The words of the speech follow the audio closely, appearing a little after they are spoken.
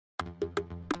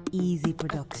Easy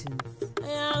Productions.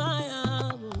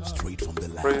 Straight from the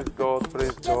land. Praise God,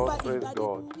 praise God, praise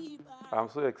God. I'm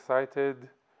so excited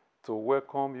to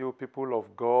welcome you, people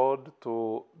of God,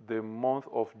 to the month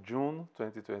of June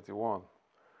 2021.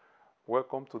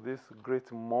 Welcome to this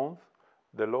great month.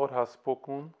 The Lord has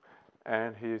spoken,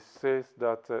 and He says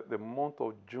that the month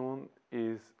of June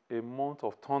is a month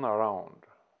of turnaround.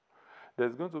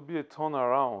 There's going to be a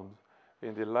turnaround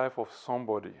in the life of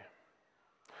somebody.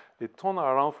 A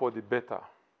turnaround for the better.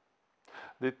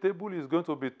 The table is going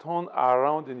to be turned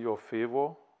around in your favor.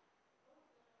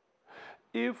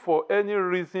 If for any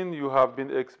reason you have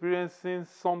been experiencing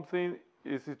something,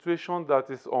 a situation that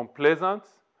is unpleasant,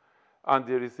 and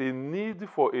there is a need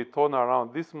for a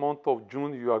turnaround, this month of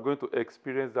June, you are going to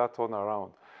experience that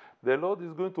turnaround. The Lord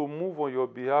is going to move on your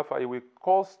behalf, and He will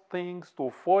cause things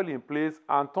to fall in place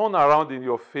and turn around in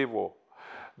your favor.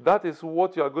 That is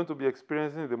what you are going to be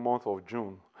experiencing in the month of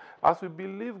June. As we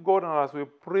believe God and as we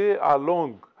pray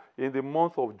along in the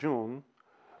month of June,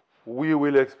 we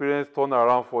will experience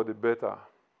turnaround for the better.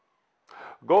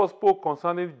 God spoke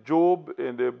concerning Job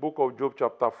in the book of Job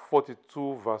chapter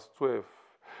 42 verse 12.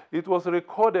 It was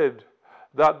recorded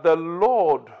that the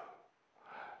Lord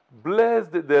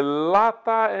blessed the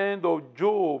latter end of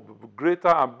Job greater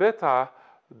and better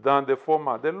than the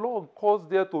former. The Lord caused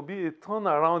there to be a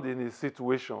turnaround in his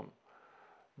situation.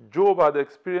 Job had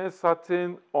experienced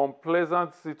certain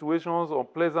unpleasant situations,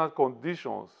 unpleasant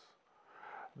conditions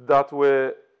that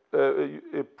were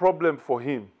a problem for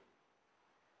him.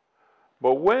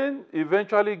 But when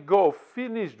eventually God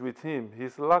finished with him,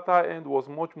 his latter end was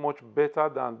much, much better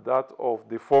than that of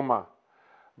the former.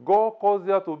 God caused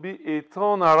there to be a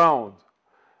turnaround.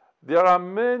 There are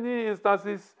many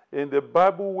instances in the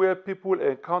Bible where people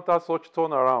encounter such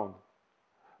turnaround.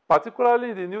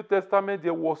 Particularly in the New Testament,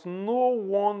 there was no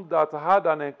one that had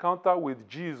an encounter with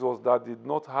Jesus that did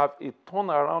not have a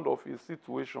turnaround of his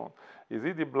situation. Is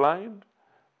it the blind,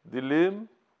 the lame,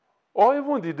 or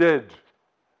even the dead?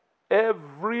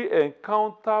 Every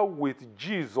encounter with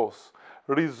Jesus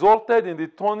resulted in the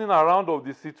turning around of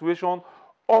the situation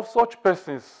of such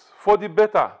persons for the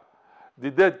better. The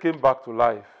dead came back to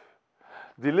life.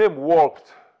 The lame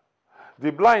walked.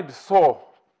 The blind saw.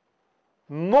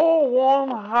 No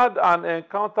one had an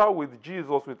encounter with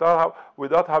Jesus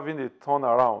without having a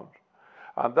turnaround.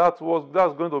 And that's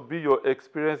going to be your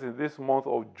experience in this month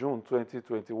of June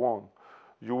 2021.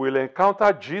 You will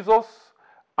encounter Jesus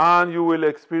and you will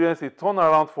experience a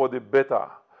turnaround for the better.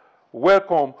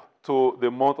 Welcome to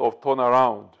the month of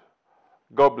turnaround.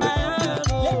 God bless you.